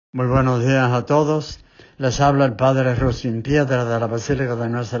Muy buenos días a todos. Les habla el Padre Rustin Piedra de la Basílica de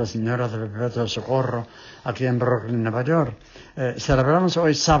Nuestra Señora del Perpetuo Socorro, aquí en Brooklyn, Nueva York. Celebramos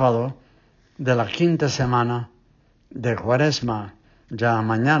hoy sábado de la quinta semana de Cuaresma. Ya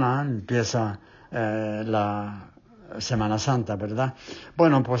mañana empieza la Semana Santa, ¿verdad?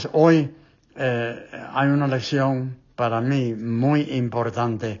 Bueno, pues hoy hay una lección para mí muy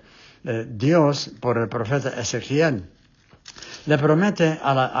importante. Dios, por el profeta Ezequiel, le promete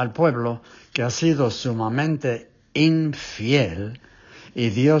al pueblo que ha sido sumamente infiel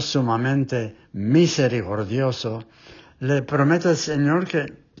y Dios sumamente misericordioso. Le promete al Señor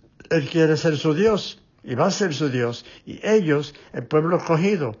que Él quiere ser su Dios y va a ser su Dios. Y ellos, el pueblo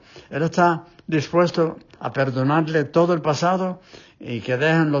escogido, Él está dispuesto a perdonarle todo el pasado y que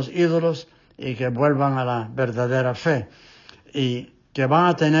dejen los ídolos y que vuelvan a la verdadera fe. Y que van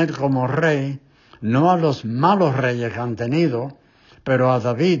a tener como rey no a los malos reyes que han tenido, pero a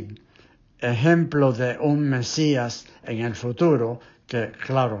David, ejemplo de un Mesías en el futuro, que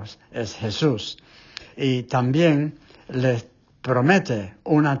claro, es Jesús. Y también les promete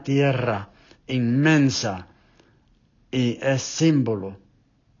una tierra inmensa y es símbolo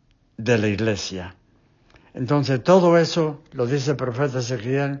de la iglesia. Entonces todo eso lo dice el profeta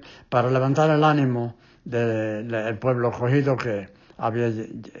Ezequiel para levantar el ánimo del pueblo escogido que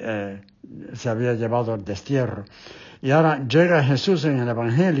se había llevado al destierro. Y ahora llega Jesús en el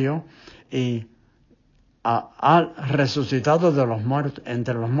Evangelio y ha resucitado de los muertos,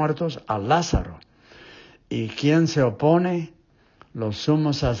 entre los muertos a Lázaro. ¿Y quién se opone? Los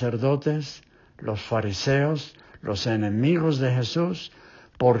sumos sacerdotes, los fariseos, los enemigos de Jesús,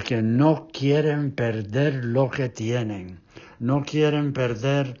 porque no quieren perder lo que tienen, no quieren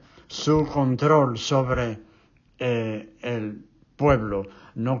perder su control sobre el pueblo,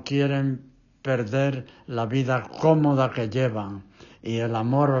 no quieren perder la vida cómoda que llevan y el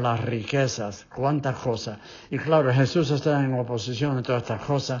amor a las riquezas, cuántas cosas. Y claro, Jesús está en oposición a todas estas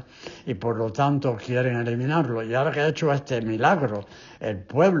cosas y por lo tanto quieren eliminarlo. Y ahora que ha hecho este milagro, el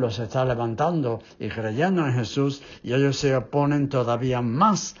pueblo se está levantando y creyendo en Jesús y ellos se oponen todavía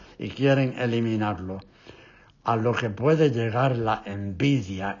más y quieren eliminarlo. A lo que puede llegar la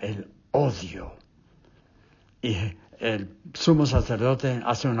envidia, el odio. Y el sumo sacerdote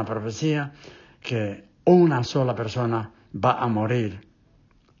hace una profecía que una sola persona va a morir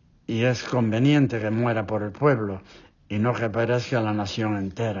y es conveniente que muera por el pueblo y no que perezca la nación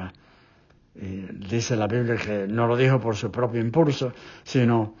entera. Y dice la Biblia que no lo dijo por su propio impulso,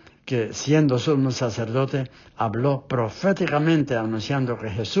 sino que siendo sumo sacerdote habló proféticamente anunciando que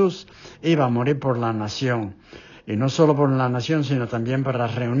Jesús iba a morir por la nación. Y no solo por la nación, sino también para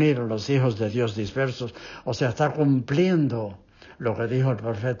reunir a los hijos de Dios dispersos. O sea, está cumpliendo lo que dijo el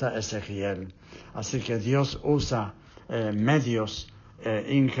profeta Ezequiel. Así que Dios usa medios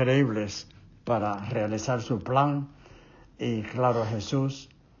increíbles para realizar su plan. Y claro, Jesús,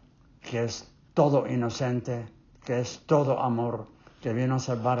 que es todo inocente, que es todo amor, que vino a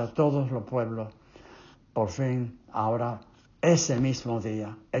salvar a todos los pueblos. Por fin, ahora, ese mismo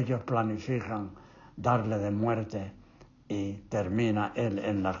día, ellos planifican darle de muerte y termina él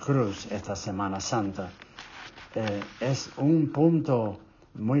en la cruz esta Semana Santa. Es un punto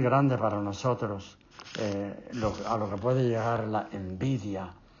muy grande para nosotros, a lo que puede llegar la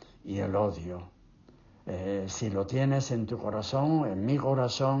envidia y el odio. Si lo tienes en tu corazón, en mi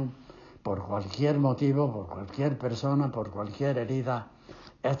corazón, por cualquier motivo, por cualquier persona, por cualquier herida,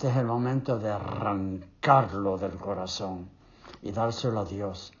 este es el momento de arrancarlo del corazón y dárselo a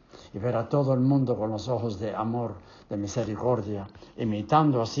Dios y ver a todo el mundo con los ojos de amor, de misericordia,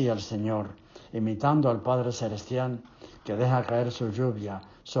 imitando así al Señor, imitando al Padre Celestial que deja caer su lluvia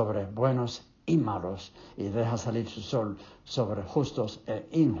sobre buenos y malos y deja salir su sol sobre justos e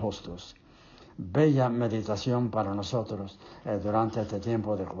injustos. Bella meditación para nosotros durante este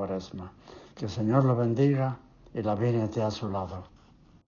tiempo de Cuaresma. Que el Señor lo bendiga y la Virgen esté a su lado.